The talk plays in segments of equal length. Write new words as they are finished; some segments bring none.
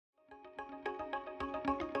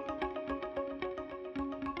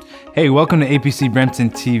Hey, welcome to APC Brampton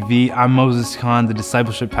TV. I'm Moses Khan, the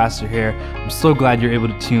discipleship pastor here. I'm so glad you're able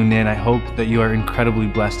to tune in. I hope that you are incredibly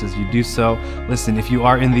blessed as you do so. Listen, if you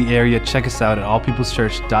are in the area, check us out at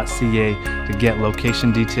allpeopleschurch.ca to get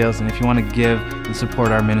location details. And if you want to give and support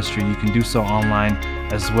our ministry, you can do so online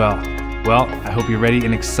as well. Well, I hope you're ready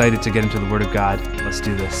and excited to get into the Word of God. Let's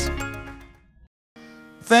do this.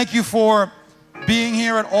 Thank you for being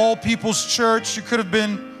here at All People's Church. You could have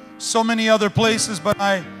been so many other places, but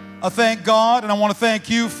I thank God, and I want to thank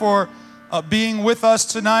you for being with us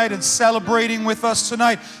tonight and celebrating with us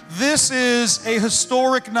tonight. This is a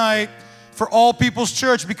historic night for All People's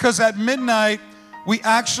Church because at midnight, we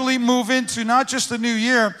actually move into not just a new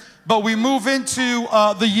year, but we move into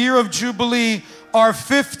the year of Jubilee, our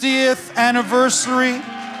 50th anniversary,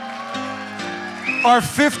 our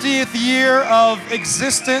 50th year of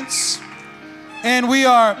existence. And we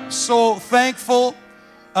are so thankful,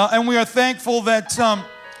 and we are thankful that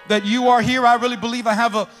that you are here. I really believe I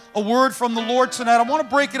have a word from the Lord tonight. I want to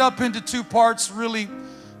break it up into two parts, really.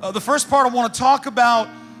 The first part, I want to talk about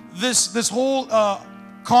this whole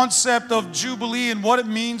concept of Jubilee and what it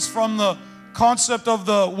means from the concept of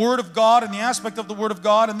the Word of God and the aspect of the Word of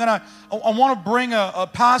God. And then I want to bring a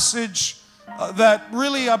passage that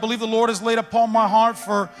really I believe the Lord has laid upon my heart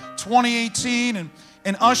for 2018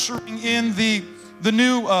 and ushering in the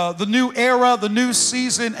new era, the new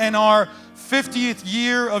season, and our 50th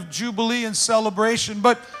year of Jubilee and celebration.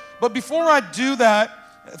 But before I do that,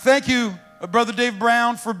 thank you, Brother Dave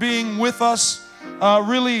Brown, for being with us.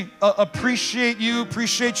 Really appreciate you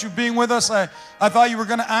being with us. I thought you were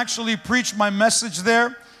going to actually preach my message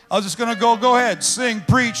there. I was just going to go ahead, sing,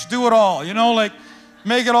 preach, do it all, like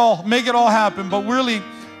make it all happen. But really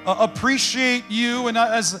appreciate you. And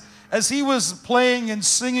as he was playing and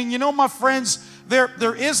singing, my friends,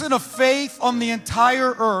 there isn't a faith on the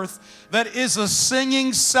entire earth that is a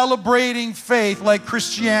singing, celebrating faith like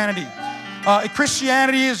Christianity.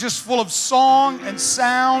 Christianity is just full of song and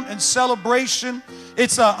sound and celebration.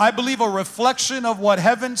 It's, I believe, a reflection of what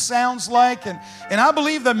heaven sounds like. And I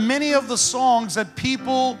believe that many of the songs that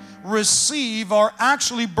people receive are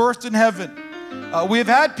actually birthed in heaven. We have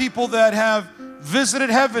had people that have visited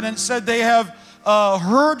heaven and said they have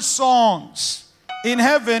heard songs in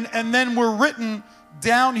heaven and then were written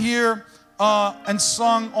down here and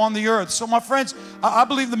sung on the earth. So my friends, I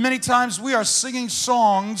believe that many times we are singing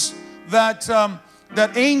songs that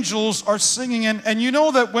angels are singing. And you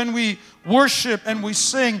know that when we worship and we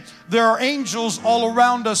sing, there are angels all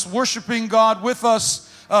around us worshiping God with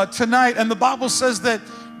us tonight. And the Bible says that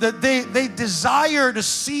they desire to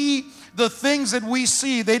see the things that we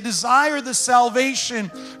see. They desire the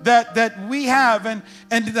salvation that we have. And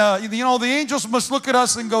the angels must look at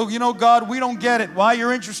us and go, God, we don't get it. Why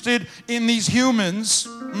you're interested in these humans?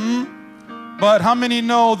 But how many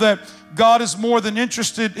know that God is more than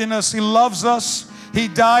interested in us? He loves us. He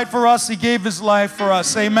died for us. He gave His life for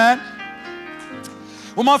us. Amen?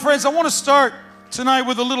 Well, my friends, I want to start tonight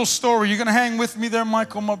with a little story. You're going to hang with me there,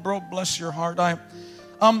 Michael, my bro. Bless your heart. I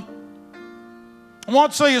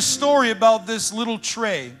want to tell you a story about this little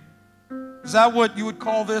tray. Is that what you would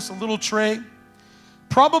call this, a little tray?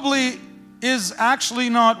 Probably is actually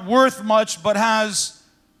not worth much, but has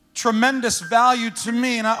tremendous value to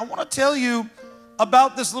me. And I want to tell you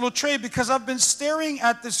about this little tray because I've been staring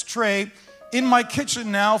at this tray in my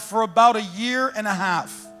kitchen now for about a year and a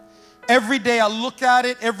half. Every day I look at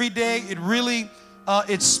it, every day it really,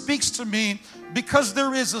 it speaks to me because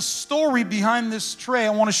there is a story behind this tray.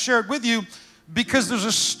 I want to share it with you because there's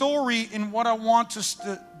a story in what I want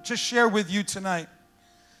to share with you tonight.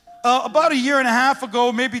 About a year and a half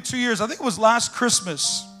ago, maybe 2 years, I think it was last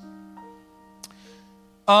Christmas,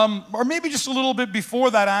 or maybe just a little bit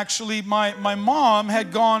before that actually, my mom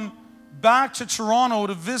had gone back to Toronto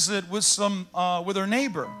to visit with her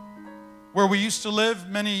neighbor where we used to live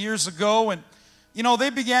many years ago. And, they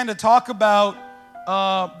began to talk about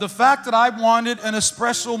the fact that I wanted an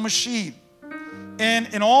espresso machine.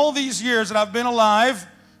 And in all these years that I've been alive,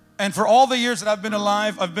 and for all the years that I've been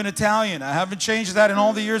alive, I've been Italian. I haven't changed that in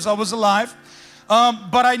all the years I was alive.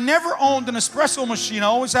 But I never owned an espresso machine. I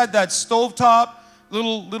always had that stovetop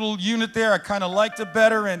little unit there. I kind of liked it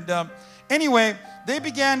better. And anyway, they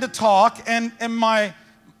began to talk, and my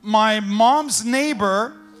mom's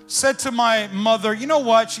neighbor said to my mother, you know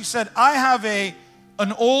what? She said, I have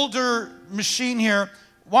an older machine here.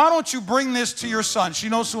 Why don't you bring this to your son? She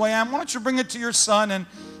knows who I am. Why don't you bring it to your son?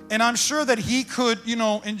 And I'm sure that he could,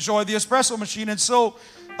 enjoy the espresso machine. And so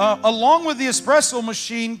along with the espresso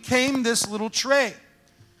machine came this little tray.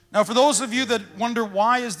 Now, for those of you that wonder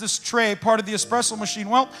why is this tray part of the espresso machine,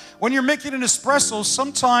 well, when you're making an espresso,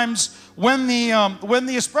 sometimes when the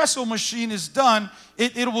espresso machine is done,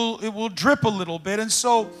 it will drip a little bit, and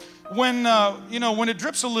so when when it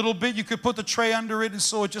drips a little bit, you could put the tray under it, and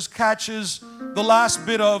so it just catches the last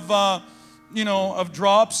bit of of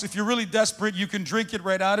drops. If you're really desperate, you can drink it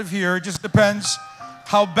right out of here. It just depends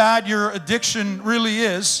how bad your addiction really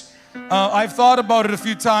is. I've thought about it a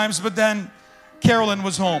few times, but then Carolyn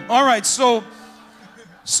was home. All right, so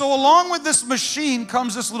along with this machine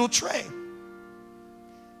comes this little tray.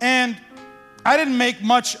 And I didn't make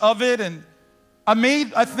much of it, and I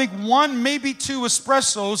made, I think, 1, maybe 2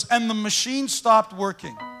 espressos, and the machine stopped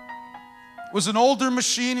working. It was an older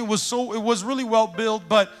machine. It was really well built,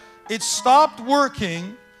 but it stopped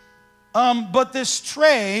working. But this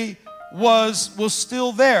tray was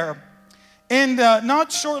still there. And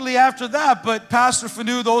not shortly after that, but Pastor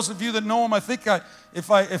Fanu, those of you that know him, I think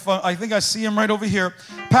I see him right over here.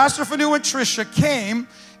 Pastor Fanu and Trisha came,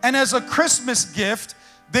 and as a Christmas gift,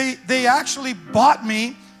 they actually bought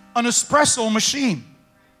me an espresso machine,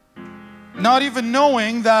 not even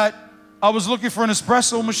knowing that I was looking for an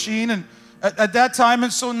espresso machine and at that time.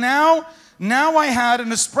 And so now I had an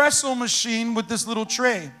espresso machine with this little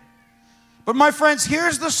tray. But my friends,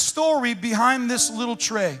 here's the story behind this little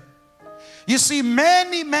tray. You see,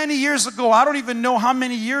 many, many years ago, I don't even know how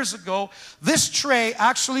many years ago, this tray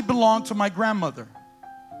actually belonged to my grandmother.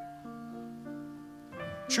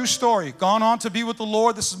 True story. Gone on to be with the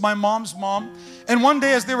Lord. This is my mom's mom. And one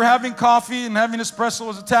day as they were having coffee and having espresso,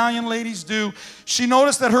 as Italian ladies do, she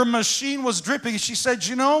noticed that her machine was dripping. She said,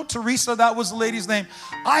 you know, Teresa, that was the lady's name,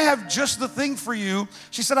 I have just the thing for you.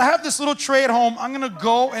 She said, I have this little tray at home. I'm going to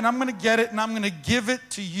go and I'm going to get it and I'm going to give it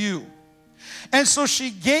to you. And so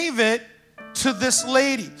she gave it to this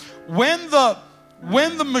lady. When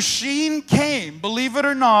the machine came, believe it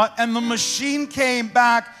or not, and the machine came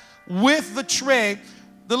back with the tray,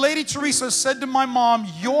 the lady Teresa said to my mom,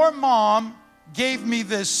 your mom gave me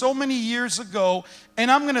this so many years ago, and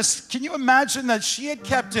can you imagine that she had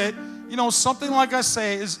kept it? You know, something like I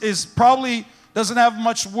say is probably doesn't have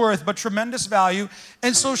much worth, but tremendous value.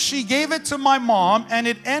 And so she gave it to my mom, and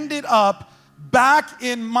it ended up back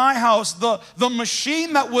in my house. The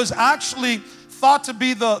machine that was actually thought to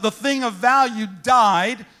be the thing of value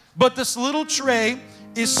died, but this little tray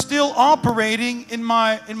is still operating in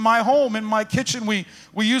my home, in my kitchen. We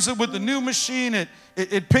use it with the new machine.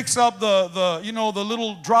 It picks up the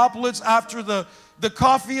little droplets after the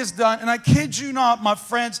coffee is done. And I kid you not, my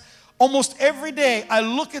friends, almost every day I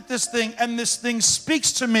look at this thing and this thing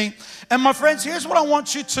speaks to me. And my friends, here's what I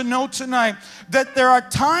want you to know tonight, that there are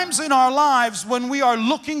times in our lives when we are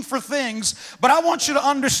looking for things, but I want you to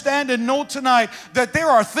understand and know tonight that there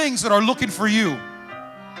are things that are looking for you.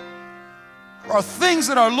 There are things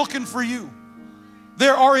that are looking for you.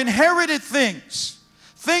 There are inherited things.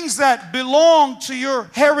 Things that belong to your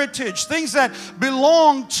heritage, things that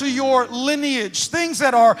belong to your lineage, things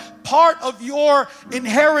that are part of your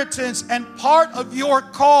inheritance and part of your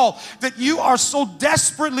call that you are so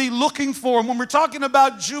desperately looking for. And when we're talking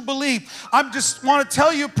about Jubilee, I just want to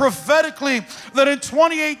tell you prophetically that in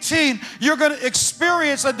 2018, you're going to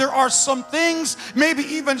experience that there are some things, maybe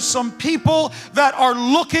even some people that are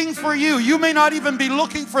looking for you. You may not even be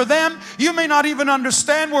looking for them. You may not even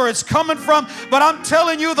understand where it's coming from, but I'm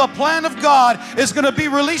telling you, the plan of God is going to be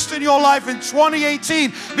released in your life in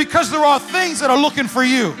 2018 because there are things that are looking for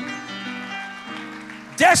you.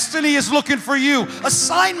 Destiny is looking for you.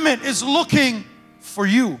 Assignment is looking for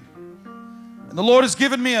you. And the Lord has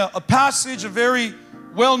given me a passage, a very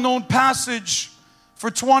well-known passage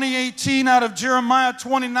for 2018 out of Jeremiah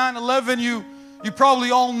 29:11. You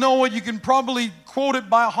probably all know it. You can probably quote it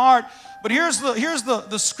by heart. But here's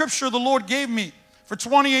the scripture the Lord gave me for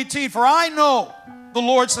 2018. For I know, the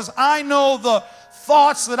Lord says, I know the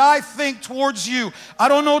thoughts that I think towards you. I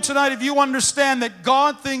don't know tonight if you understand that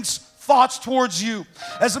God thinks thoughts towards you.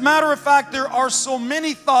 As a matter of fact, there are so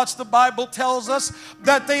many thoughts, the Bible tells us,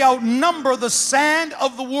 that they outnumber the sand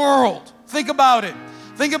of the world. Think about it.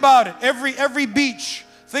 Think about it. Every beach.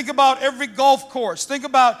 Think about every golf course. Think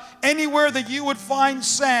about anywhere that you would find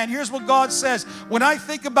sand. Here's what God says. When I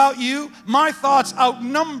think about you, my thoughts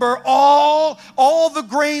outnumber all the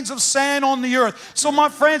grains of sand on the earth. So my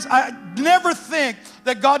friends, I never think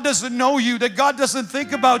that God doesn't know you, that God doesn't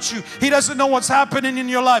think about you. He doesn't know what's happening in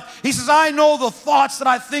your life. He says, I know the thoughts that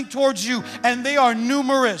I think towards you, and they are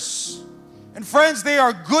numerous. And friends, they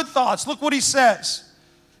are good thoughts. Look what he says.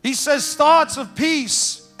 He says, thoughts of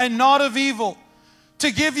peace and not of evil,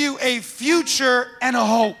 to give you a future and a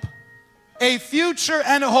hope. A future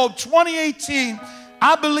and a hope. 2018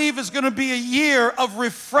 I believe is going to be a year of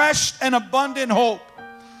refreshed and abundant hope,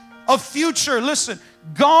 a future. Listen,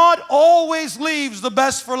 God always leaves the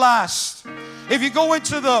best for last. If you go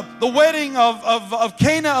into the wedding of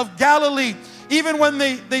Cana of Galilee, even when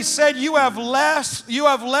they said, you have left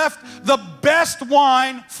the best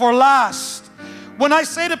wine for last. When I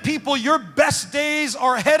say to people, your best days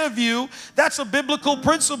are ahead of you, that's a biblical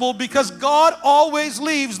principle, because God always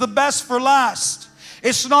leaves the best for last.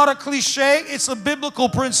 It's not a cliche, it's a biblical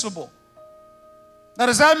principle. Now,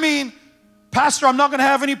 does that mean, Pastor, I'm not going to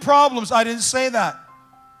have any problems? I didn't say that.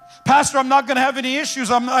 Pastor, I'm not going to have any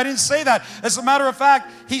issues. I didn't say that. As a matter of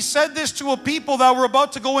fact, he said this to a people that were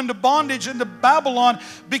about to go into bondage into Babylon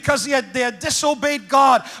because they had disobeyed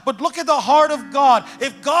God. But look at the heart of God.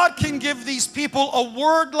 If God can give these people a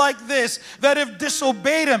word like this that have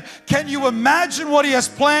disobeyed Him, can you imagine what He has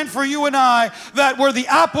planned for you and I, that we're the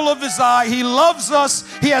apple of His eye? He loves us.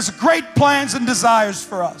 He has great plans and desires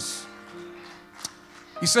for us.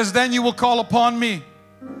 He says, then you will call upon me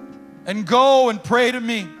and go and pray to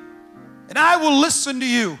me, and I will listen to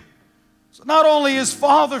you. So not only is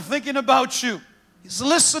Father thinking about you, He's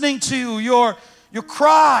listening to you, your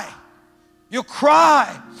cry. Your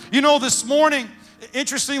cry. You know, this morning,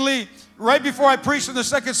 interestingly, right before I preached in the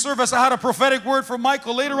second service, I had a prophetic word for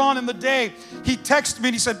Michael. Later on in the day, he texted me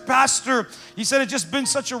and he said, Pastor, he said, it's just been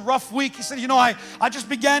such a rough week. He said, you know, I just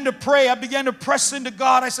began to pray. I began to press into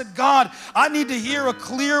God. I said, God, I need to hear a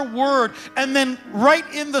clear word. And then right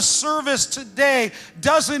in the service today,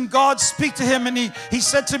 doesn't God speak to him? And he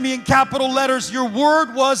said to me in capital letters, your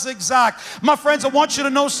word was exact. My friends, I want you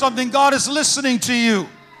to know something. God is listening to you.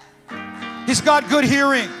 He's got good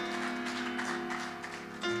hearing.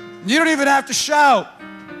 You don't even have to shout.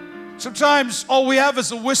 Sometimes all we have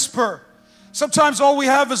is a whisper. Sometimes all we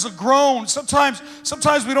have is a groan. Sometimes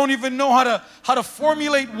we don't even know how to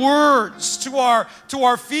formulate words to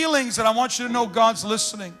our feelings. And I want you to know God's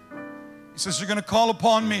listening. He says, you're going to call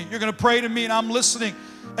upon me. You're going to pray to me, and I'm listening.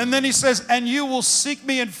 And then he says, and you will seek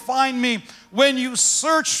me and find me when you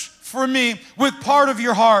search for me with part of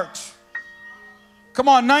your heart. Come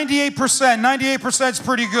on, 98%. 98% is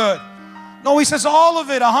pretty good. No, he says all of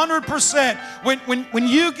it, 100%. When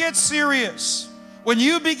you get serious, when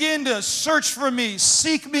you begin to search for me,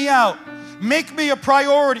 seek me out, make me a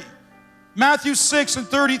priority. Matthew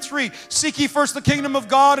 6:33, seek ye first the kingdom of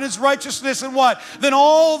God and His righteousness, and what? Then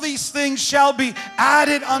all these things shall be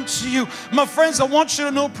added unto you. My friends, I want you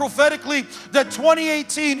to know prophetically that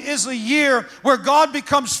 2018 is a year where God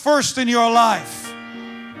becomes first in your life.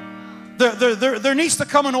 There needs to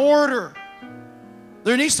come an order.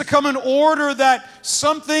 There needs to come an order that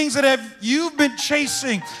some things that you've been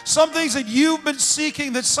chasing, some things that you've been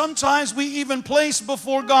seeking, that sometimes we even place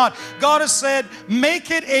before God. God has said, make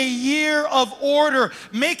it a year of order.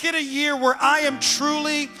 Make it a year where I am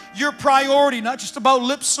truly your priority. Not just about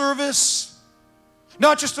lip service,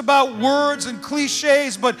 not just about words and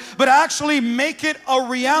cliches, but actually make it a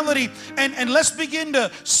reality. And let's begin to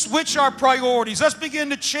switch our priorities. Let's begin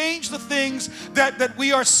to change the things that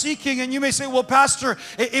we are seeking. And you may say, well, Pastor,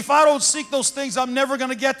 if I don't seek those things, I'm never going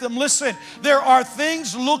to get them. Listen, there are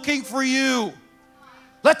things looking for you.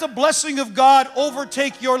 Let the blessing of God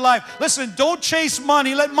overtake your life. Listen, don't chase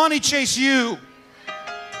money. Let money chase you.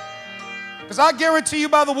 Because I guarantee you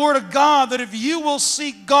by the word of God that if you will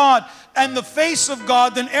seek God and the face of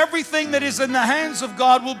God, then everything that is in the hands of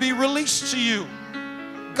God will be released to you.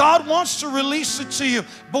 God wants to release it to you,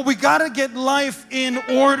 but we got to get life in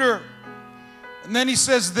order. And then he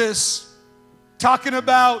says this, talking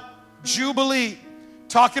about Jubilee,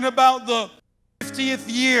 talking about the 50th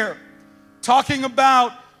year, talking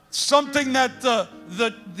about something that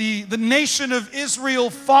the nation of Israel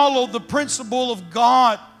followed, the principle of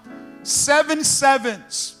God. 7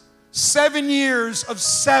 sevens. 7 years of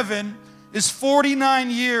 7 is 49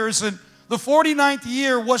 years, and the 49th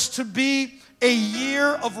year was to be a year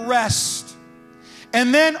of rest.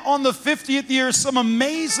 And then on the 50th year, some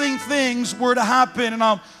amazing things were to happen, and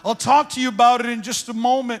I'll talk to you about it in just a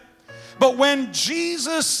moment. But when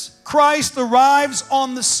Jesus Christ arrives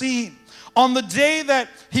on the scene, on the day that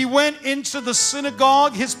He went into the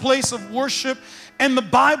synagogue, His place of worship, and the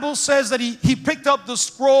Bible says that he picked up the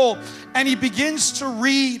scroll and he begins to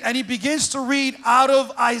read, and he begins to read out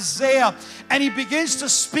of Isaiah, and he begins to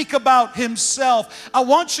speak about himself. I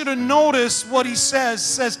want you to notice what he says.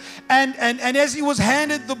 Says, and as he was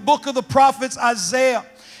handed the book of the prophets Isaiah,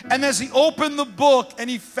 and as he opened the book and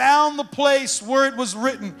he found the place where it was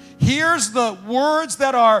written, here's the words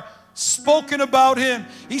that are spoken about him.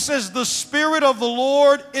 He says, the Spirit of the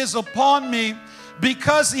Lord is upon me,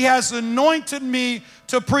 because He has anointed me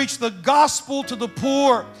to preach the gospel to the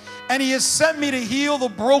poor. and He has sent me to heal the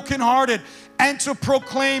brokenhearted and to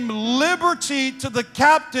proclaim liberty to the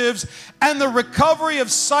captives and the recovery of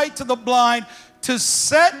sight to the blind, to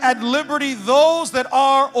set at liberty those that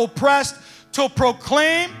are oppressed, to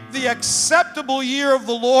proclaim the acceptable year of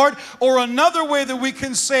the Lord. Or another way that we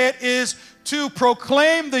can say it is to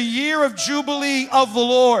proclaim the year of Jubilee of the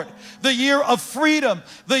Lord, the year of freedom,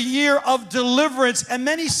 the year of deliverance. And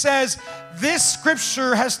then he says, this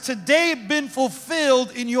scripture has today been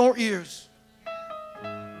fulfilled in your ears.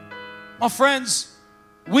 My friends,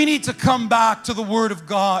 we need to come back to the Word of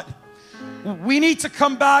God. We need to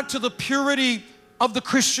come back to the purity of the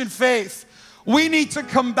Christian faith. We need to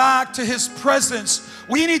come back to His presence.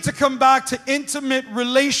 We need to come back to intimate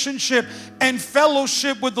relationship and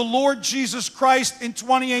fellowship with the Lord Jesus Christ in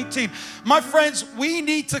 2018. My friends, we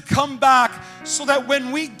need to come back so that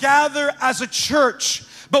when we gather as a church,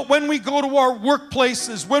 but when we go to our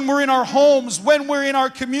workplaces, when we're in our homes, when we're in our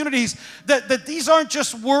communities, that these aren't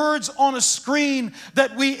just words on a screen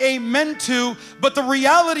that we amen to, but the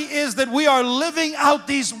reality is that we are living out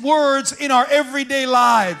these words in our everyday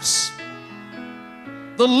lives.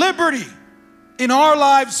 The liberty in our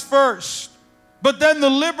lives first, but then the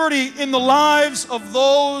liberty in the lives of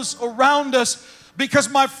those around us, because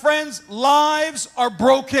my friends, lives are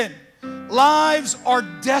broken. Lives are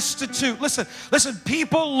destitute. Listen,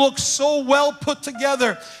 people look so well put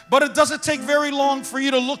together, but it doesn't take very long for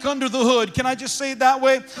you to look under the hood. Can I just say it that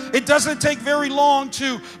way? It doesn't take very long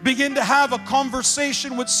to begin to have a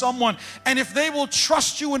conversation with someone. And if they will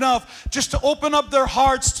trust you enough just to open up their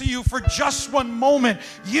hearts to you for just one moment,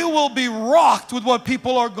 you will be rocked with what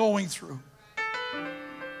people are going through.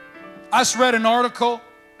 I just read an article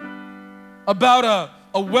about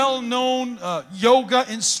a well-known yoga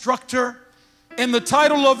instructor, and the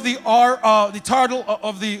title of the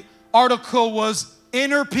article was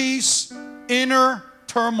 "Inner Peace, Inner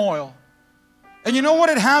Turmoil." And you know what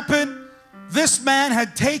had happened? This man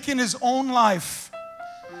had taken his own life.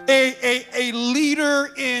 A leader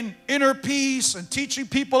in inner peace and teaching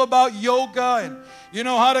people about yoga and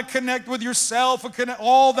how to connect with yourself and connect,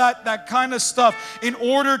 all that kind of stuff in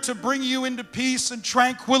order to bring you into peace and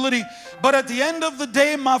tranquility. But at the end of the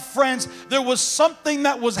day, my friends, there was something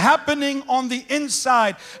that was happening on the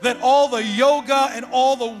inside, that all the yoga and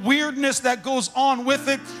all the weirdness that goes on with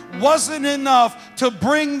it wasn't enough to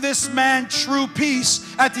bring this man true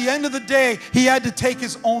peace. At the end of the day, he had to take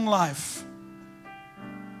his own life.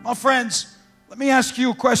 My friends, let me ask you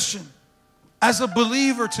a question. As a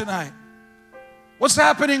believer tonight, what's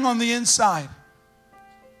happening on the inside?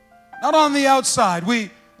 Not on the outside. We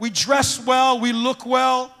dress well, we look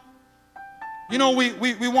well. We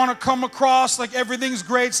want to come across like everything's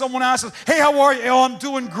great. Someone asks us, "Hey, how are you?" "Oh, I'm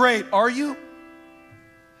doing great." Are you?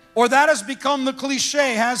 Or that has become the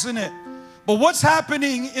cliche, hasn't it? But what's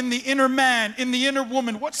happening in the inner man, in the inner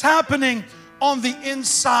woman? What's happening on the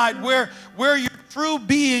inside, where your true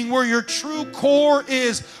being, where your true core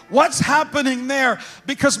is? What's happening there?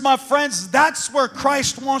 Because my friends, that's where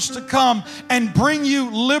Christ wants to come and bring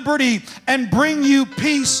you liberty and bring you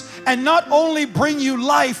peace, and not only bring you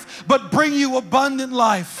life, but bring you abundant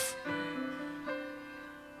life.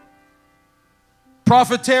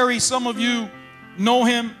 Prophet Terry, some of you know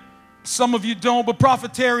him, some of you don't, but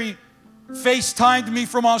Prophet Terry FaceTimed me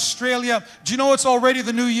from Australia. Do you know it's already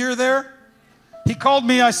the new year there? He called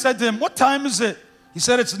me. I said to him, "What time is it?" He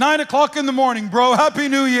said, "It's 9 o'clock in the morning, bro. Happy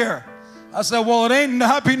New Year." I said, "Well, it ain't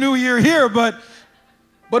Happy New Year here, but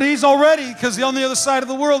he's already, because on the other side of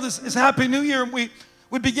the world is Happy New Year." And we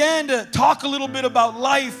began to talk a little bit about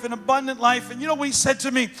life and abundant life. And you know what he said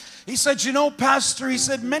to me? He said, "Pastor," he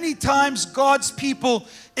said, "many times God's people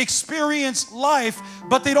experience life,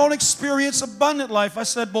 but they don't experience abundant life." I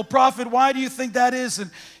said, "Well, Prophet, why do you think that is?"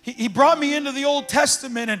 And he brought me into the Old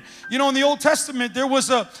Testament. And in the Old Testament, there was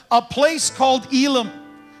a place called Elim.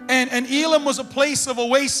 And Elim was a place of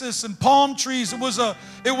oasis and palm trees. It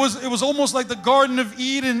was almost like the Garden of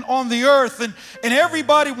Eden on the earth. And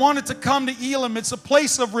everybody wanted to come to Elim. It's a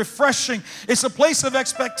place of refreshing. It's a place of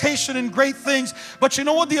expectation and great things. But you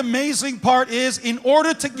know what the amazing part is? In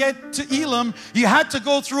order to get to Elim, you had to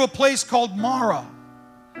go through a place called Mara.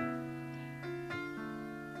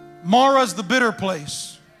 Mara's the bitter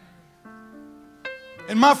place.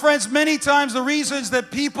 And my friends, many times the reasons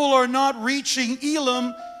that people are not reaching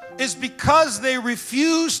Elim is because they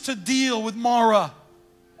refuse to deal with Mara.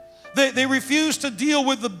 They refuse to deal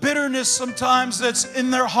with the bitterness sometimes that's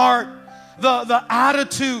in their heart, the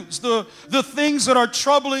attitudes, the things that are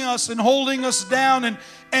troubling us and holding us down.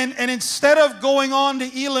 And instead of going on to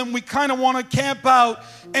Elim, we kind of want to camp out,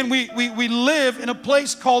 and we live in a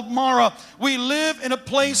place called Mara. We live in a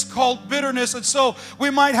place called bitterness. And so we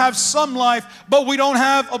might have some life, but we don't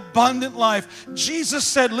have abundant life. Jesus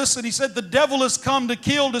said, listen, he said, the devil has come to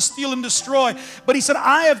kill, to steal, and destroy. But he said,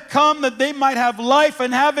 I have come that they might have life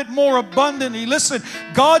and have it more abundantly. Listen,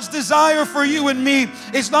 God's desire for you and me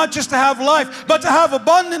is not just to have life, but to have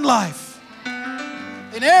abundant life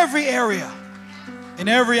in every area, in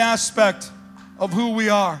every aspect of who we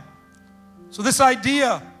are. So this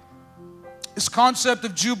idea, this concept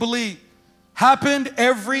of Jubilee happened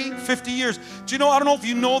every 50 years. Do you know, I don't know if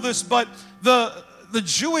you know this, but the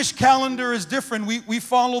Jewish calendar is different. We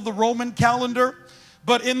follow the Roman calendar,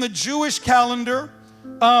 but in the Jewish calendar,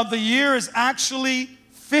 the year is actually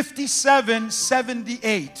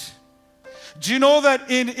 5778. Do you know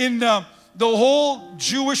that in the whole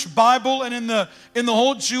Jewish Bible and in the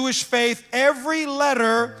whole Jewish faith, every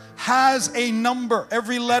letter has a number.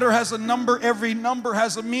 Every letter has a number. Every number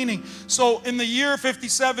has a meaning. So in the year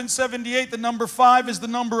 5778, the number 5 is the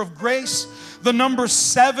number of grace. The number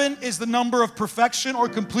 7 is the number of perfection or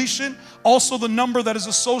completion. Also the number that is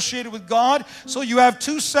associated with God. So you have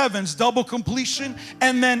 2 sevens, double completion.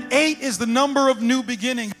 And then 8 is the number of new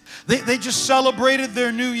beginning. They just celebrated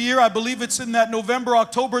their new year. I believe it's in that November,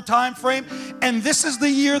 October time frame. And this is the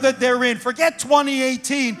year that they're in. Forget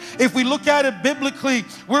 2018. If we look at it biblically,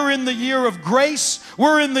 we're in the year of grace.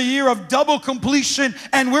 We're in the year of double completion.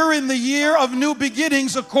 And we're in the year of new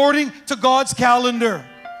beginnings according to God's calendar.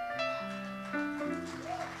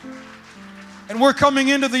 And we're coming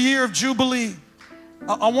into the year of Jubilee.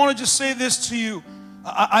 I want to just say this to you.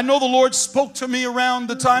 I know the Lord spoke to me around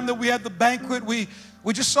the time that we had the banquet. We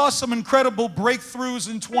just saw some incredible breakthroughs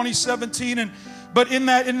in 2017, but in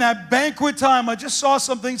that banquet time, I just saw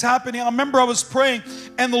some things happening. I remember I was praying,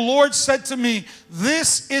 and the Lord said to me,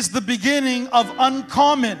 this is the beginning of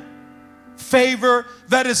uncommon favor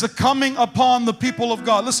that is coming upon the people of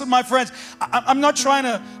God. Listen, my friends, I'm not trying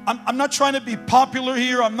to be popular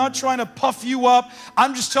here. I'm not trying to puff you up.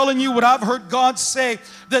 I'm just telling you what I've heard God say,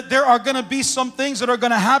 that there are going to be some things that are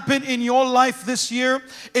going to happen in your life this year.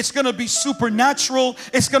 It's going to be supernatural.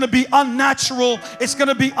 It's going to be unnatural. It's going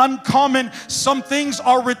to be uncommon. Some things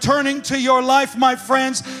are returning to your life, my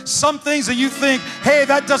friends. Some things that you think, hey,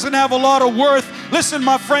 that doesn't have a lot of worth. Listen,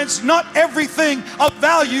 my friends, not everything of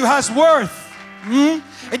value has worth.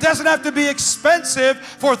 It doesn't have to be expensive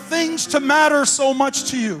for things to matter so much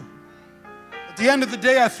to you. At the end of the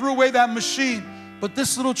day, I threw away that machine, but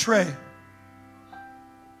this little tray,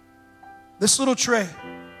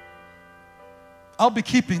 I'll be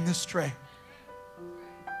keeping this tray.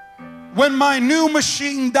 When my new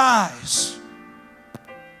machine dies,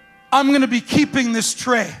 I'm going to be keeping this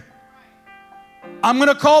tray. I'm going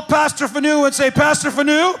to call Pastor Fanu and say, Pastor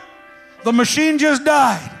Fanu, the machine just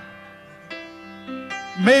died.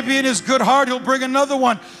 Maybe in his good heart, he'll bring another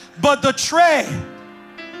one. But the tray,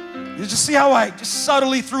 you just see how I just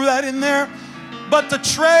subtly threw that in there? But the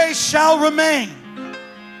tray shall remain.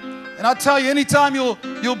 And I'll tell you, anytime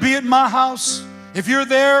you'll be at my house, if you're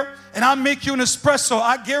there and I make you an espresso,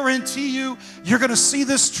 I guarantee you're going to see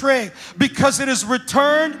this tray, because it is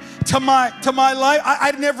returned to my life.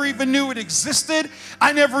 I never even knew it existed.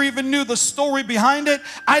 I never even knew the story behind it.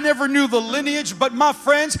 I never knew the lineage. But my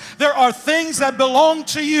friends, there are things that belong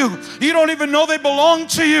to you. You don't even know they belong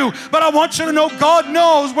to you. But I want you to know God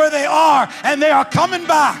knows where they are, and they are coming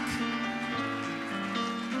back.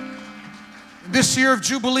 This year of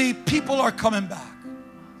Jubilee, people are coming back.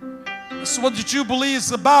 This is what the Jubilee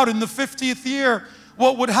is about. In the 50th year,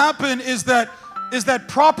 what would happen is that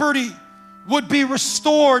property would be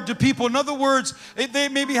restored to people. In other words, they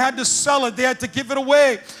maybe had to sell it. They had to give it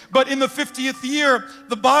away. But in the 50th year,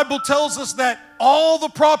 the Bible tells us that all the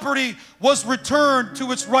property was returned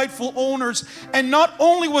to its rightful owners. And not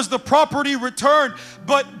only was the property returned,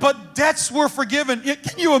 but debts were forgiven.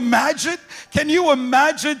 Can you imagine? Can you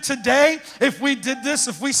imagine today if we did this?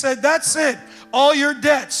 If we said, that's it, all your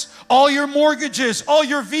debts, all your mortgages, all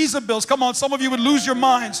your Visa bills. Come on, some of you would lose your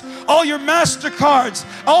minds. All your MasterCards,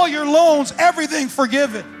 all your loans, everything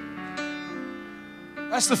forgiven.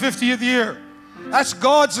 That's the 50th year. That's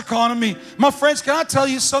God's economy. My friends, can I tell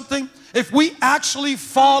you something? If we actually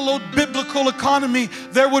followed biblical economy,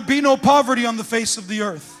 there would be no poverty on the face of the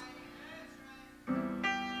earth.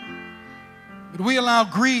 But we allow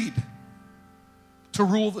greed to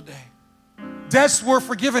rule the day. Debts were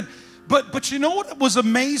forgiven. But you know what was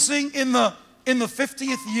amazing in the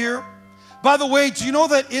 50th year? By the way, do you know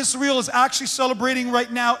that Israel is actually celebrating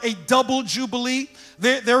right now a double Jubilee?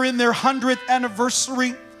 They're in their 100th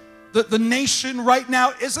anniversary. the nation right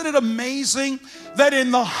now. Isn't it amazing that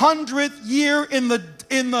in the 100th year, in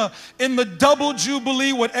the double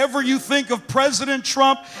Jubilee, whatever you think of President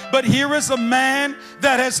Trump, but here is a man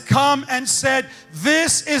that has come and said,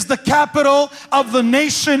 this is the capital of the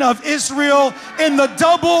nation of Israel in the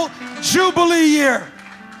double Jubilee year.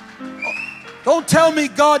 Don't tell me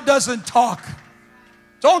God doesn't talk.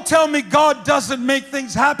 Don't tell me God doesn't make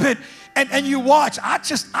things happen. And you watch,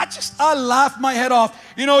 I laugh my head off.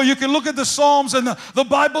 You know, you can look at the Psalms, and the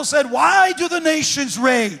Bible said, why do the nations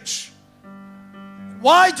rage?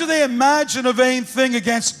 Why do they imagine a vain thing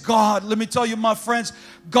against God? Let me tell you, my friends,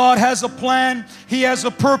 God has a plan. He has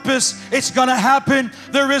a purpose. It's going to happen.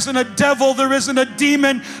 There isn't a devil. There isn't a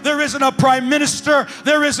demon. There isn't a prime minister.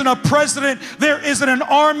 There isn't a president. There isn't an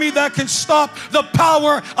army that can stop the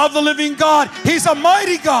power of the living God. He's a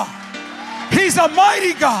mighty God. He's a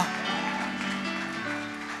mighty God.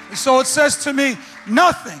 So it says to me,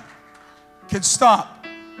 nothing can stop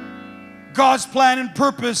God's plan and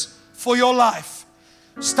purpose for your life.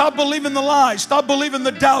 Stop believing the lies. Stop believing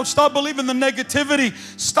the doubt. Stop believing the negativity.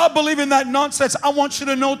 Stop believing that nonsense. I want you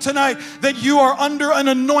to know tonight that you are under an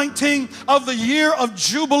anointing of the year of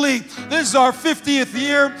Jubilee. This is our 50th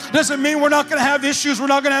year. Doesn't mean we're not going to have issues. We're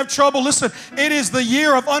not going to have trouble. Listen, it is the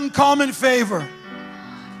year of uncommon favor.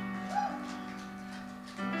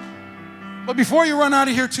 But before you run out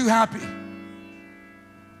of here too happy,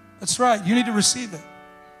 that's right, you need to receive it.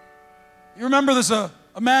 You remember there's a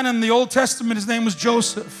man in the Old Testament, his name was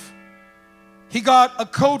Joseph. He got a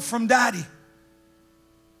coat from daddy.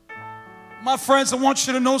 My friends, I want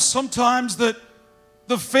you to know sometimes that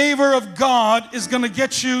the favor of God is going to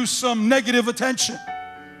get you some negative attention.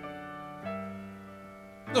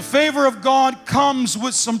 The favor of God comes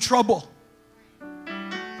with some trouble.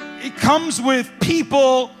 It comes with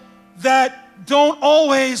people that don't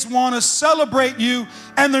always want to celebrate you,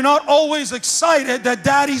 and they're not always excited that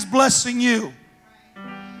daddy's blessing you.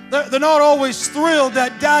 They're not always thrilled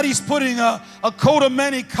that daddy's putting a coat of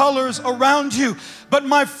many colors around you. But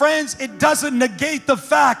my friends, it doesn't negate the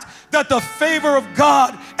fact that the favor of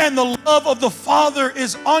God and the love of the Father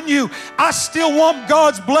is on you. I still want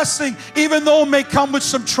God's blessing, even though it may come with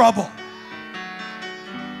some trouble.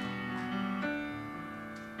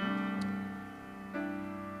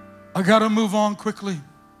 I got to move on quickly.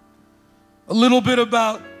 A little bit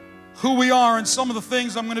about who we are and some of the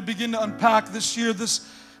things I'm going to begin to unpack this year.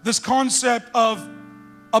 This concept of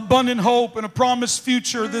abundant hope and a promised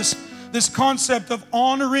future. This concept of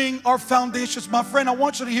honoring our foundations. My friend, I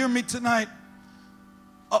want you to hear me tonight.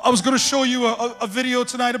 I was going to show you a video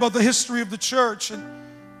tonight about the history of the church. And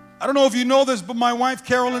I don't know if you know this, but my wife,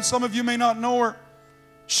 Carolyn, some of you may not know her.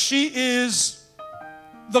 She is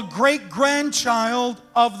the great-grandchild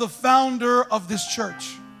of the founder of this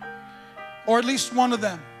church, or at least one of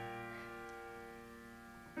them.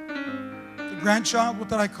 The grandchild? What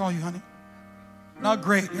did I call you, honey? Not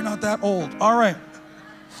great. You're not that old. All right.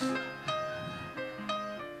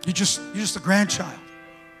 You're just a grandchild.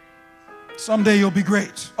 Someday you'll be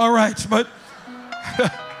great. All right, but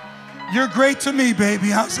you're great to me, baby.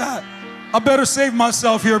 How's that? I better save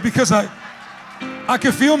myself here because I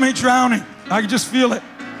can feel me drowning. I can just feel it.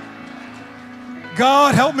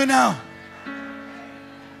 God, help me now.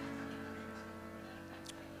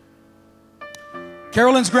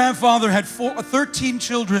 Carolyn's grandfather had 13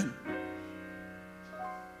 children.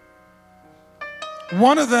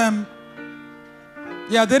 One of them,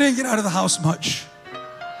 they didn't get out of the house much.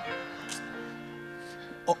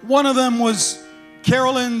 One of them was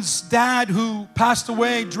Carolyn's dad, who passed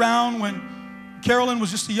away, drowned when Carolyn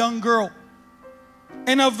was just a young girl.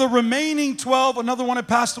 And of the remaining 12, another one had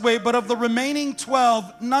passed away, but of the remaining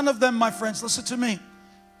 12, none of them, my friends, listen to me,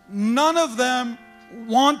 none of them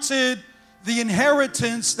wanted the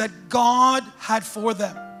inheritance that God had for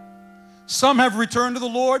them. Some have returned to the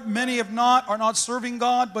Lord, many have not, are not serving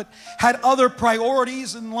God, but had other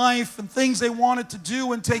priorities in life and things they wanted to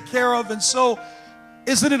do and take care of. And so,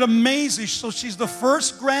 isn't it amazing? So she's the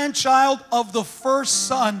first grandchild of the first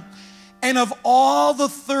son. And of all the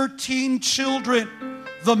 13 children,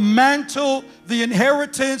 the mantle, the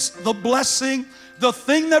inheritance, the blessing, the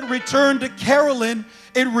thing that returned to Carolyn,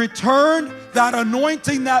 it returned, that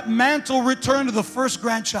anointing, that mantle returned to the first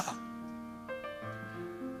grandchild.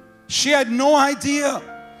 She had no idea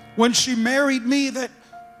when she married me that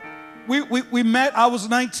we met, I was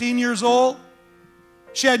 19 years old.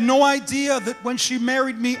 She had no idea that when she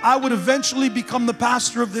married me, I would eventually become the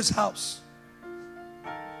pastor of this house.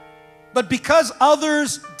 But because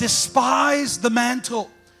others despise the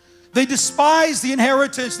mantle, they despise the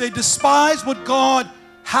inheritance, they despise what God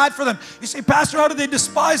had for them. You say, Pastor, how did they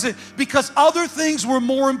despise it? Because other things were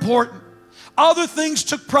more important. Other things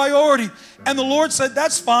took priority. And the Lord said,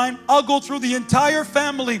 that's fine. I'll go through the entire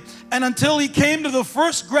family. And until he came to the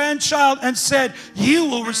first grandchild and said, you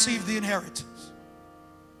will receive the inheritance.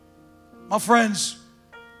 My friends,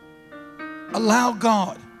 allow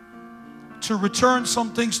God to return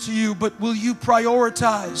some things to you, but will you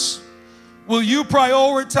prioritize? Will you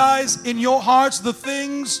prioritize in your hearts the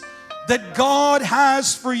things that God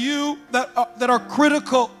has for you that are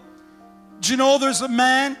critical? Do you know there's a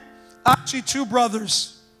man, actually two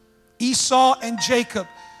brothers, Esau and Jacob.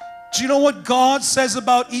 Do you know what God says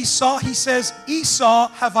about Esau? He says, Esau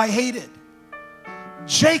have I hated,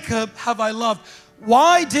 Jacob have I loved.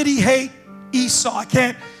 Why did he hate Esau? I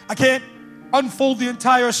can't unfold the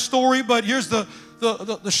entire story, but here's the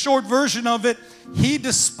short version of it. He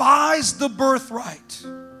despised the birthright,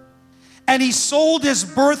 and he sold his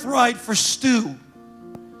birthright for stew.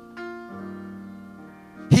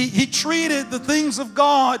 He treated the things of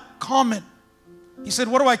God common. He said,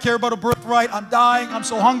 what do I care about a birthright? I'm dying. I'm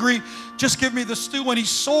so hungry. Just give me the stew. And he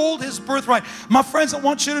sold his birthright. My friends, I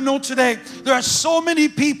want you to know today, there are so many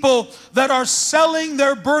people that are selling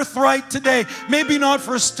their birthright today. Maybe not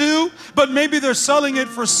for stew, but maybe they're selling it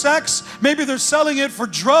for sex. Maybe they're selling it for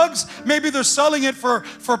drugs. Maybe they're selling it for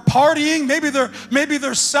partying. Maybe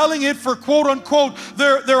they're selling it for, quote unquote,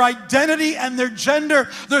 their identity and their gender.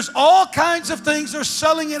 There's all kinds of things they're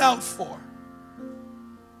selling it out for.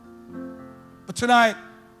 But tonight,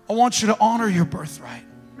 I want you to honor your birthright.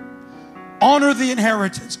 Honor the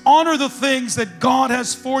inheritance. Honor the things that God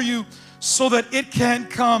has for you so that it can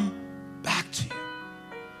come back to you.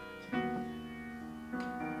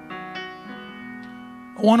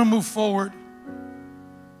 I want to move forward.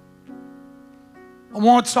 I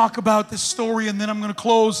want to talk about this story, and then I'm going to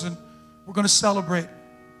close and we're going to celebrate.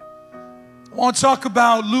 I want to talk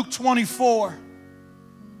about Luke 24.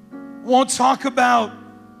 I want to talk about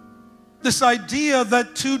this idea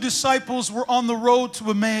that two disciples were on the road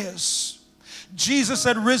to Emmaus. Jesus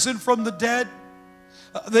had risen from the dead.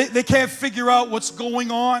 They can't figure out what's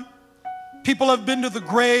going on. People have been to the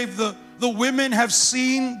grave. The women have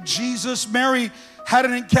seen Jesus. Mary had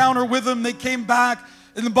an encounter with him. They came back.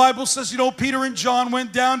 And the Bible says, you know, Peter and John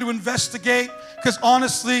went down to investigate because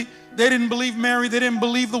honestly, they didn't believe Mary. They didn't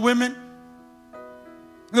believe the women.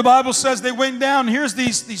 And the Bible says they went down. Here's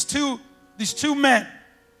these two men.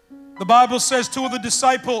 The Bible says two of the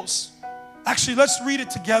disciples. Actually, let's read it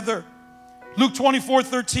together. Luke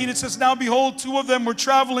 24:13, it says, now behold, two of them were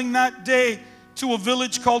traveling that day to a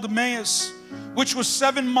village called Emmaus, which was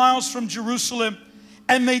 7 miles from Jerusalem.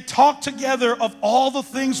 And they talked together of all the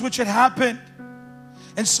things which had happened.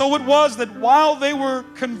 And so it was that while they were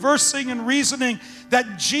conversing and reasoning,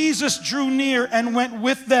 that Jesus drew near and went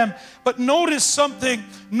with them. But notice something.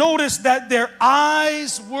 Notice that their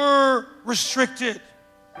eyes were restricted.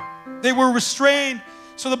 They were restrained.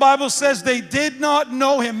 So the Bible says they did not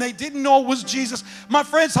know him. They didn't know it was Jesus. My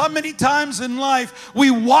friends, how many times in life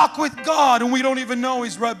we walk with God and we don't even know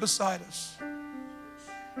he's right beside us?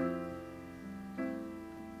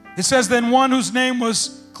 It says, then one whose name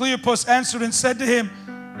was Cleopas answered and said to him,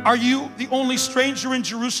 are you the only stranger in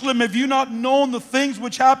Jerusalem? Have you not known the things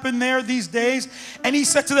which happen there these days? And he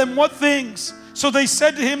said to them, what things? So they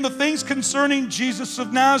said to him the things concerning Jesus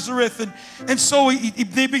of Nazareth. And so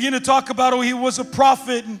they begin to talk about, oh, he was a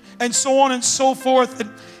prophet and so on and so forth.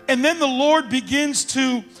 And then the Lord begins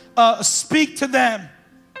to speak to them.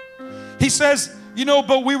 He says, you know,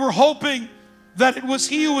 but we were hoping that it was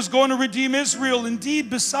he who was going to redeem Israel. Indeed,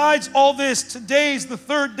 besides all this, today is the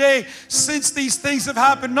third day since these things have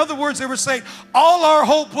happened. In other words, they were saying, all our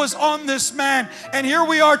hope was on this man. And here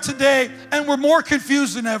we are today, and we're more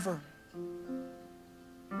confused than ever.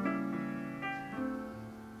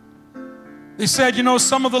 They said, you know,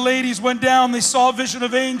 some of the ladies went down, they saw a vision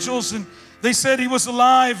of angels, and they said he was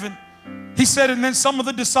alive. And he said, and then some of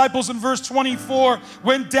the disciples in verse 24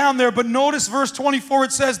 went down there. But notice verse 24,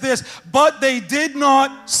 it says this, but they did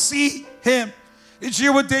not see him. Did you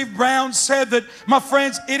hear what Dave Brown said? That, my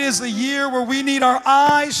friends, it is a year where we need our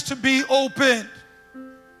eyes to be opened.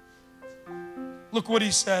 Look what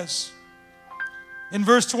he says. In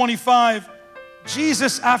verse 25,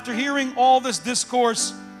 Jesus, after hearing all this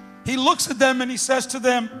discourse, he looks at them and he says to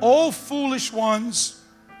them, O foolish ones,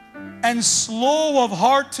 and slow of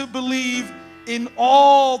heart to believe in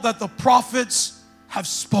all that the prophets have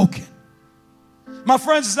spoken. My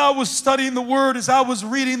friends, as I was studying the Word, as I was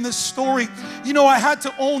reading this story, you know, I had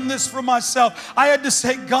to own this for myself. I had to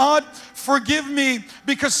say, God, forgive me,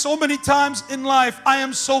 because so many times in life I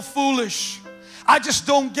am so foolish. I just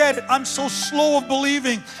don't get it. I'm so slow of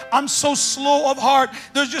believing. I'm so slow of heart.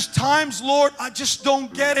 There's just times, Lord, I just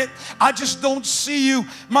don't get it. I just don't see you.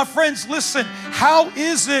 My friends, listen, how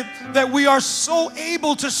is it that we are so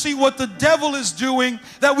able to see what the devil is doing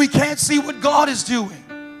that we can't see what God is doing?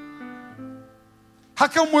 How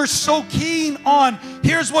come we're so keen on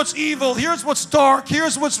here's what's evil, here's what's dark,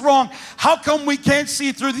 here's what's wrong? How come we can't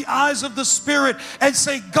see through the eyes of the Spirit and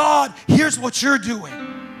say, God, here's what you're doing.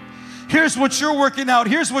 Here's what you're working out.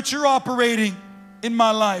 Here's what you're operating in my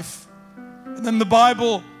life. And then the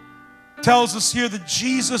Bible tells us here that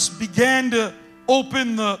Jesus began to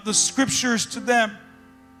open the scriptures to them.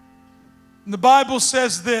 And the Bible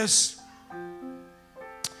says this.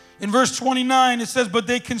 In verse 29, it says, but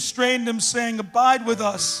they constrained him, saying, abide with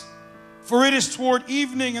us, for it is toward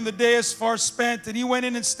evening, and the day is far spent. And he went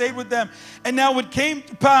in and stayed with them. And now it came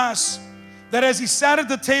to pass that as he sat at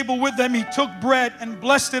the table with them, he took bread and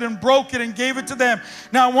blessed it and broke it and gave it to them.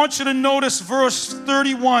 Now I want you to notice verse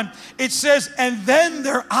 31. It says, and then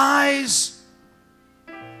their eyes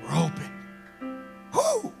were opened.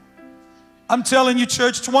 Whoo! I'm telling you,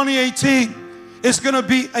 church, 2018 is going to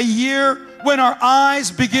be a year when our eyes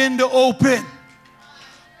begin to open.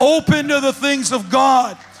 Open to the things of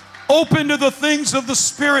God. Open to the things of the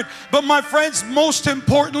Spirit. But my friends, most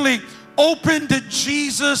importantly, open to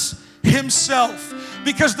Jesus Himself.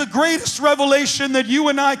 Because the greatest revelation that you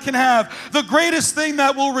and I can have, the greatest thing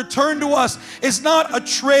that will return to us is not a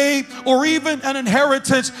trade or even an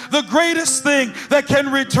inheritance. The greatest thing that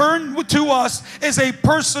can return to us is a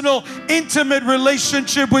personal, intimate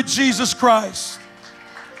relationship with Jesus Christ.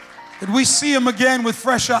 That we see Him again with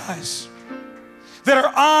fresh eyes. That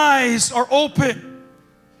our eyes are open.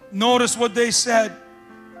 Notice what they said.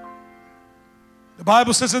 The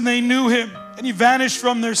Bible says, and they knew Him, and He vanished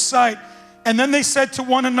from their sight. And then they said to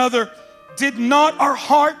one another, did not our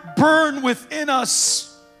heart burn within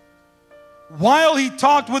us while He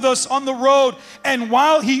talked with us on the road and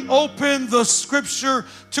while He opened the scripture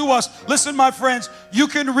to us? Listen, my friends, you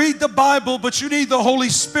can read the Bible, but you need the Holy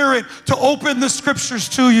Spirit to open the scriptures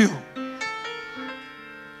to you.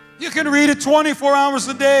 You can read it 24 hours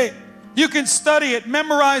a day. You can study it,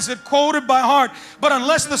 memorize it, quote it by heart. But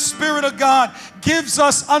unless the Spirit of God gives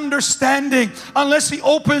us understanding, unless He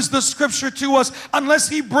opens the scripture to us, unless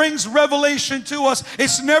He brings revelation to us,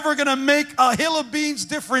 it's never going to make a hill of beans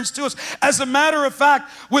difference to us. As a matter of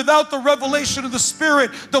fact, without the revelation of the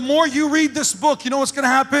Spirit, the more you read this book, you know what's going to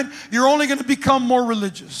happen? You're only going to become more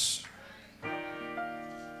religious.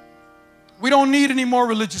 We don't need any more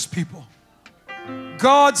religious people.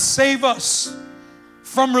 God save us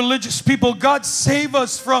from religious people. God save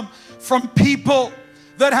us from people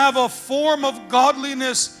that have a form of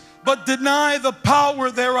godliness but deny the power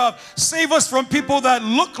thereof. Save us from people that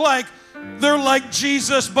look like they're like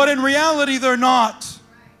Jesus, but in reality they're not.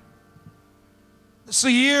 It's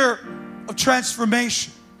a year of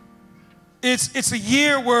transformation. It's a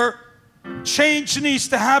year where change needs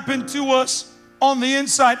to happen to us on the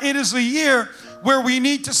inside. It is a year where we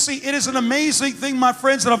need to see. It is an amazing thing, my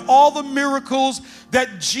friends, that of all the miracles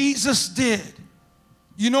that Jesus did,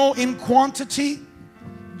 you know, in quantity,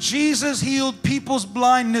 Jesus healed people's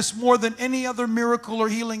blindness more than any other miracle or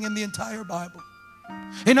healing in the entire Bible.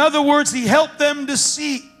 In other words, He helped them to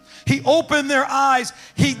see. He opened their eyes.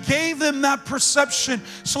 He gave them that perception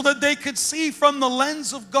so that they could see from the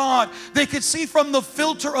lens of God. They could see from the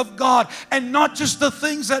filter of God and not just the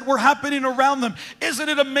things that were happening around them. Isn't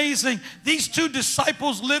it amazing? These two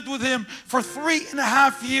disciples lived with Him for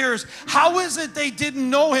 3.5 years. How is it they didn't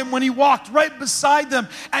know Him when He walked right beside them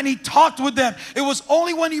and He talked with them? It was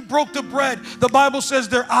only when He broke the bread, the Bible says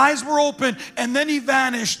their eyes were open and then He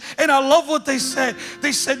vanished. And I love what they said.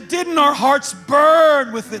 They said, didn't our hearts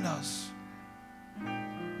burn within us?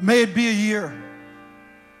 May it be a year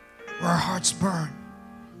where our hearts burn.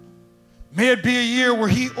 May it be a year where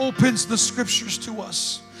He opens the scriptures to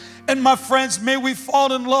us. And my friends, may we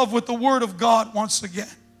fall in love with the Word of God once again.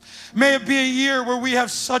 May it be a year where we have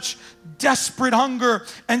such desperate hunger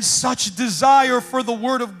and such desire for the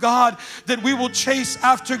Word of God that we will chase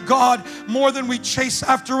after God more than we chase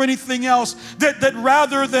after anything else. That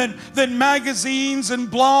rather than magazines and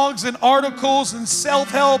blogs and articles and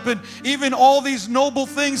self-help and even all these noble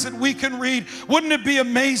things that we can read, wouldn't it be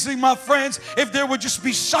amazing, my friends, if there would just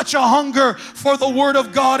be such a hunger for the Word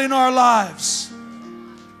of God in our lives?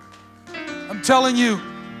 I'm telling you,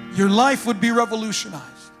 your life would be revolutionized.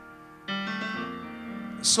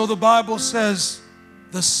 So the Bible says,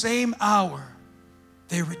 the same hour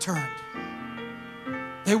they returned.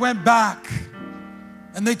 They went back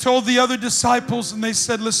and they told the other disciples and they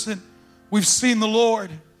said, listen, we've seen the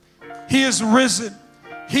Lord. He is risen.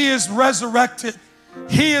 He is resurrected.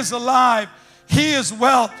 He is alive. He is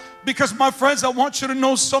well. Because my friends, I want you to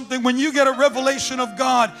know something. When you get a revelation of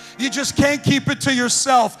God, you just can't keep it to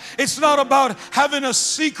yourself. It's not about having a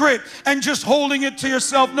secret and just holding it to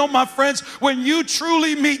yourself. No, my friends, when you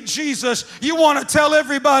truly meet Jesus, you want to tell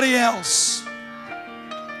everybody else.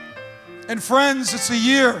 And friends, it's a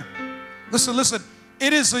year. Listen.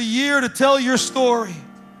 It is a year to tell your story.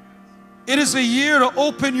 It is a year to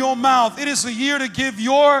open your mouth. It is a year to give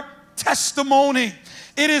your testimony.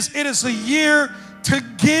 It is a year to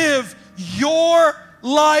give your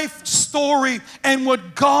life story and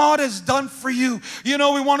what God has done for you. You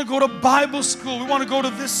know, we want to go to Bible school. We want to go to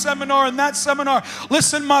this seminar and that seminar.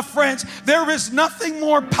 Listen, my friends, there is nothing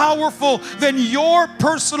more powerful than your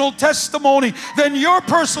personal testimony, than your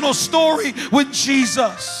personal story with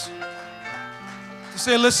Jesus. To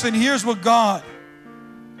say, listen, here's what God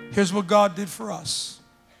did for us.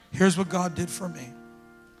 Here's what God did for me.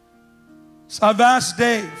 So I've asked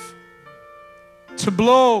Dave to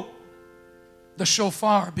blow the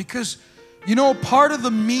shofar because, you know, part of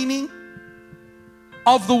the meaning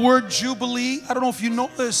of the word Jubilee, I don't know if you know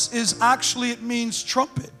this, is actually it means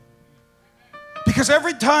trumpet. Because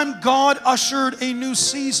every time God ushered a new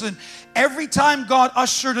season, every time God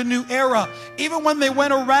ushered a new era, even when they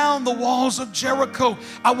went around the walls of Jericho,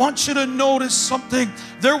 I want you to notice something.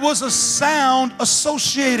 There was a sound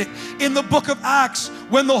associated in the book of Acts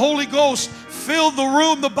when the Holy Ghost filled the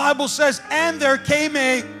room. The Bible says, and there came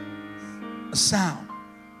a sound.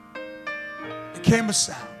 There came a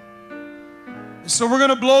sound. And so we're going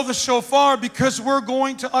to blow the shofar because we're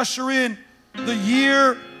going to usher in the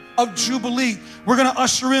year of Jubilee. We're going to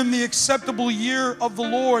usher in the acceptable year of the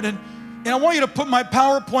Lord. And I want you to put my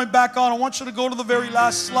PowerPoint back on. I want you to go to the very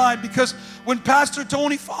last slide, because when Pastor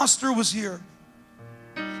Tony Foster was here,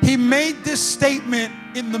 he made this statement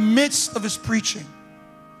in the midst of his preaching.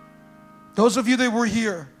 Those of you that were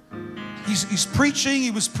here, he's preaching.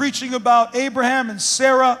 He was preaching about Abraham and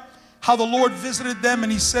Sarah, how the Lord visited them,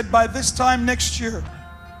 and he said, by this time next year,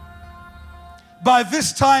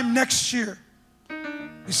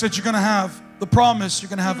 he said, you're going to have the promise, you're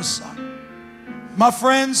going to have a son. My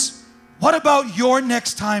friends, what about your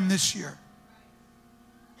next time this year?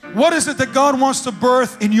 What is it that God wants to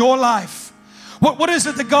birth in your life? What is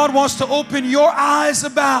it that God wants to open your eyes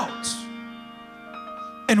about?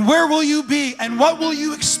 And where will you be? And what will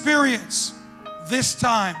you experience this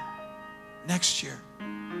time next year?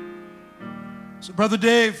 So, Brother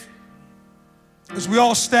Dave, as we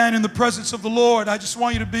all stand in the presence of the Lord, I just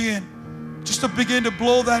want you to begin to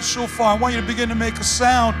blow that shofar. I want you to begin to make a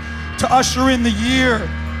sound to usher in the year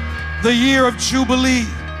of Jubilee,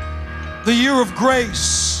 the year of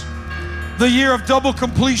grace, the year of double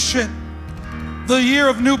completion, the year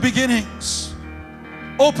of new beginnings.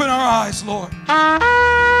 Open our eyes, Lord.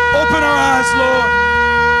 Open our eyes, Lord.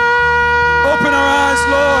 Open our eyes,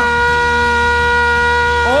 Lord.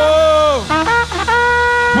 Oh,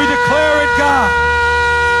 we declare it, God.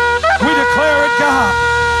 We declare it, God.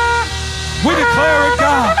 We declare it,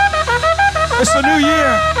 God. It's a new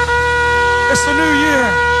year. It's a new year.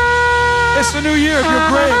 It's a new year of your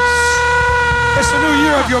grace. It's a new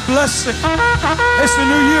year of your blessing. It's a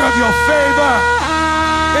new year of your favor.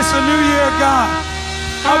 It's a new year, God,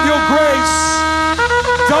 of your grace.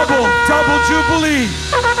 Double Jubilee.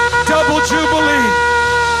 Double Jubilee.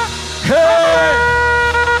 Hey,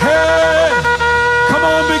 hey. Come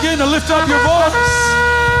on, begin to lift up your voice.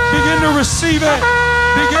 Begin to receive it.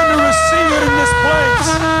 Begin to receive it in this place.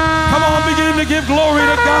 Come on, begin to give glory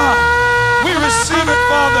to God. We receive it,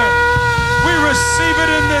 Father. We receive it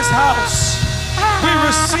in this house. We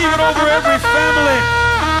receive it over every family.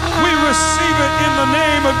 We receive it in the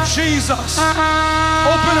name of Jesus.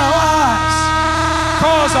 Open our eyes.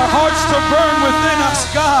 Cause our hearts to burn within us,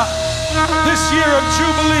 God. This year of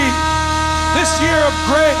Jubilee, this year of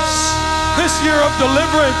grace, this year of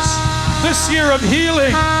deliverance, this year of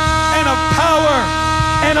healing and of power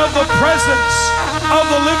and of the presence of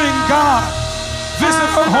the living God. Visit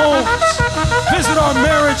our homes, visit our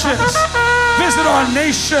marriages, visit our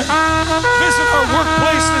nation, visit our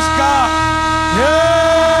workplaces, God.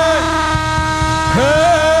 Yeah.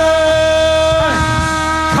 Hey.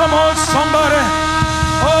 Come on, somebody.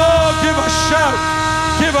 Oh, give a shout.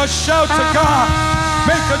 Give a shout to God.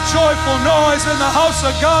 Make a joyful noise in the house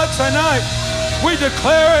of God tonight. We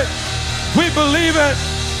declare it. We believe it.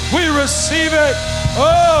 We receive it.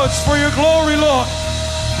 Oh, it's for your glory, Lord.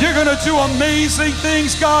 You're going to do amazing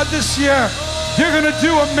things, God, this year. You're going to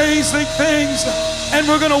do amazing things, and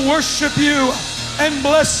we're going to worship you and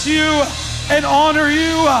bless you and honor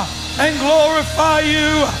you and glorify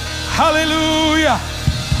you. Hallelujah.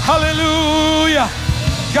 Hallelujah.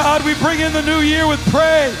 God, we bring in the new year with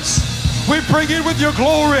praise. We bring it with your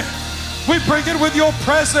glory. We bring it with your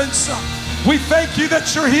presence. We thank you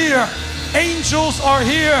that you're here. Angels are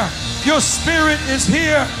here. Your spirit is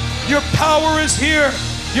here. Your power is here.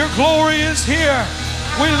 Your glory is here.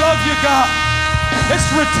 We love you, God. It's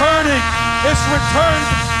returning. It's returned.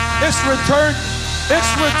 It's returned.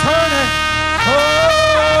 It's returning.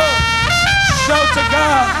 Oh, shout to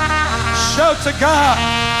God. Shout to God.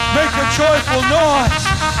 Make a joyful noise.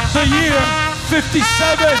 The year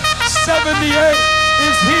 5778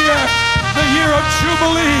 is here. The year of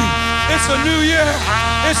Jubilee. It's a new year.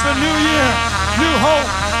 It's a new year. New hope.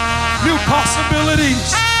 New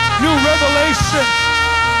possibilities. New revelation.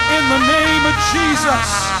 In the name of Jesus,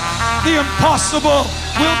 the impossible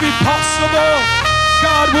will be possible.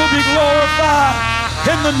 God will be glorified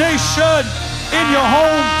in the nation, in your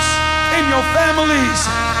homes, in your families.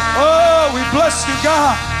 Oh, we bless you,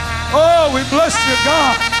 God. Oh, we bless you,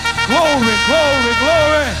 God. Glory, glory,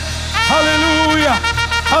 glory. Hallelujah,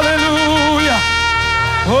 hallelujah.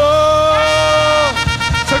 Oh,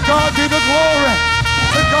 to God be the glory.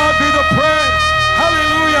 To God be the praise.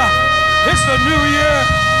 Hallelujah. It's a new year.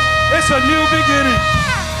 It's a new beginning.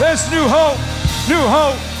 There's new hope, new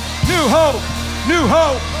hope, new hope, new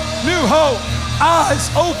hope, new hope. Eyes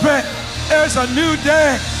open. There's a new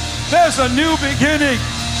day. There's a new beginning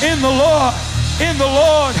in the Lord, in the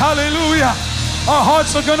Lord. Hallelujah. Our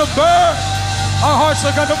hearts are going to burn. Our hearts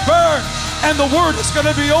are going to burn. And the word is going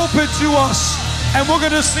to be open to us. And we're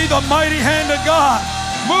going to see the mighty hand of God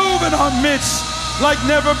move in our midst like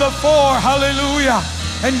never before. Hallelujah.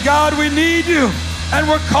 And God, we need you. And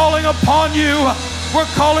we're calling upon you. We're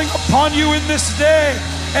calling upon you in this day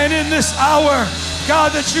and in this hour.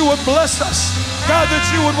 God, that you would bless us. God, that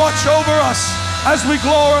you would watch over us as we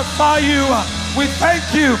glorify you. We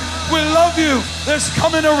thank you. We love you. There's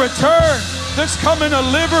coming a return. There's coming a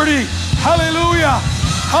liberty. Hallelujah.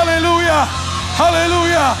 Hallelujah.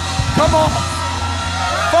 Hallelujah. Come on.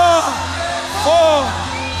 5, 4,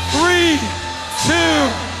 3, 2,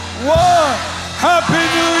 1. Happy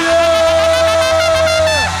New Year.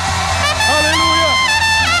 Hallelujah.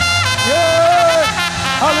 Yeah.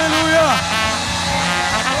 Hallelujah.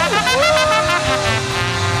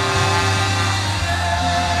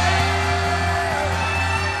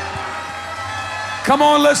 Come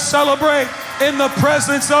on, let's celebrate in the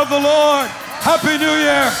presence of the Lord. Happy New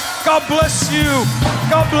Year. God bless you.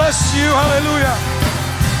 God bless you. Hallelujah.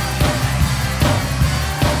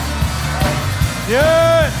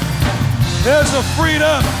 Yeah. There's a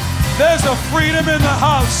freedom. There's a freedom in the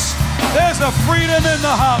house. There's a freedom in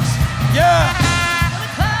the house. Yeah.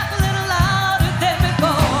 Clap a little louder than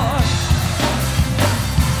before.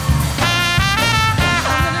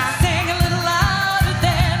 I'm gonna sing a little louder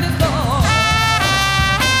than before.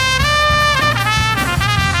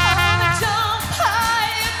 I'm gonna jump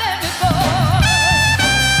higher than before.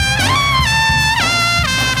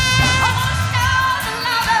 I'm gonna shout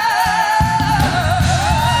louder.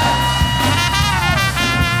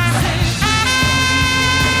 Sing freedom,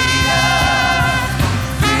 freedom.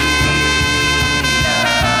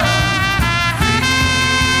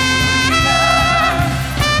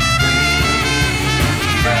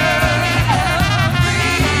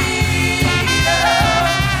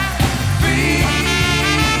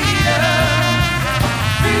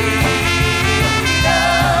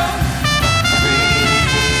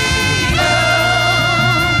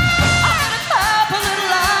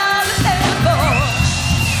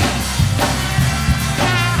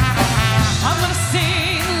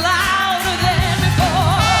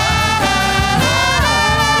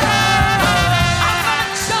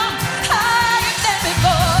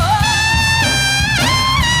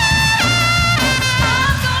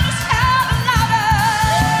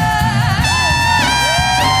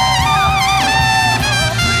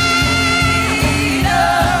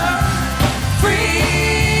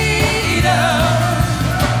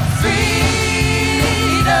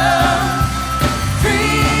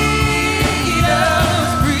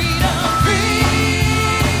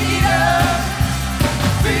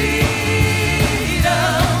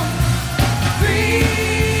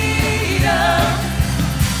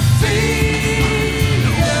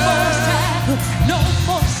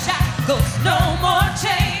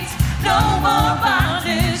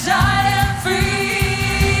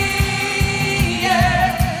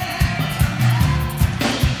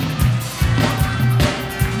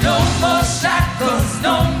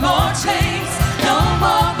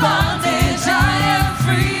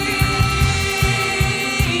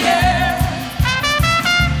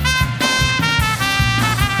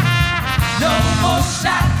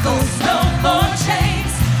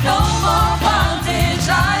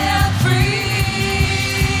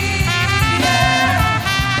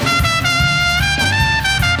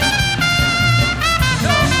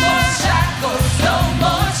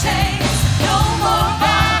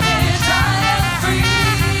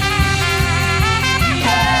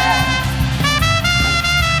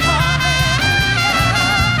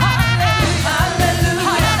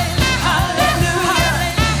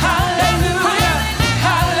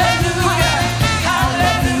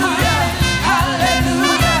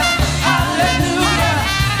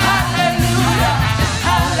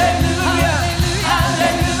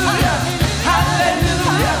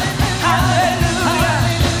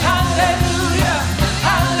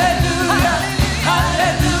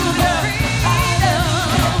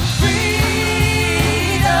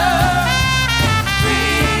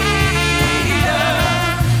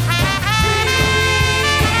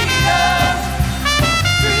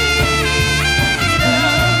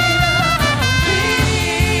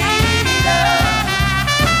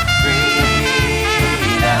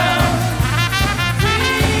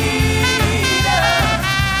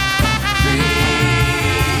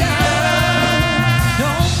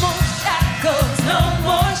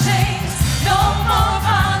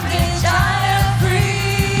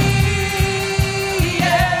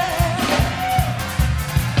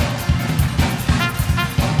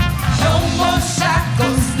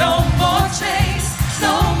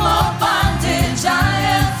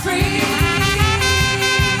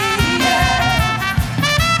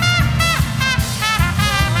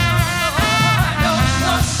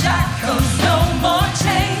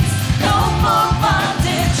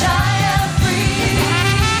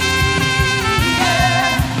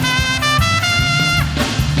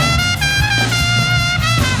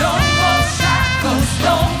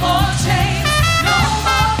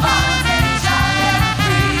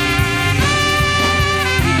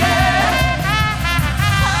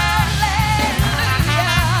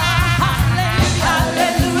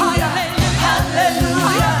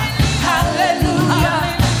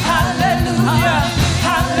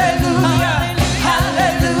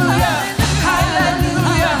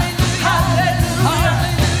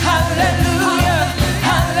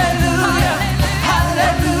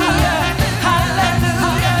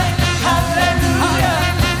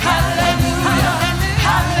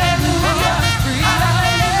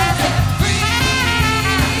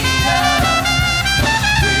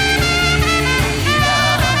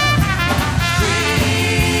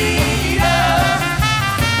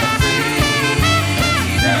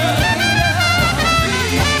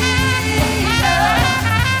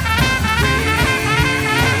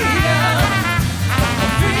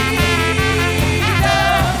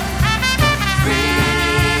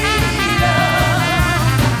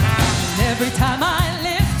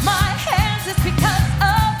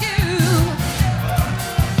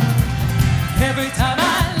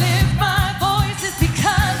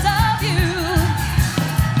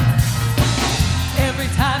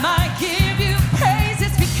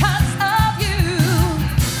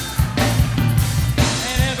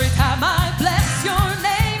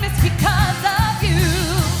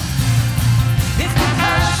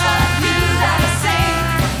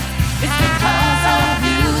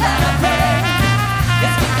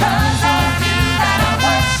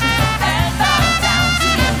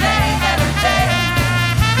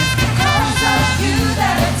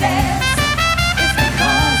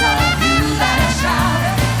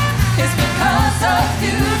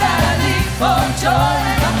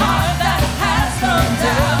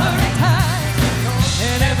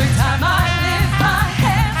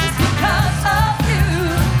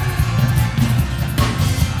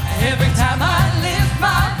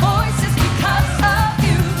 my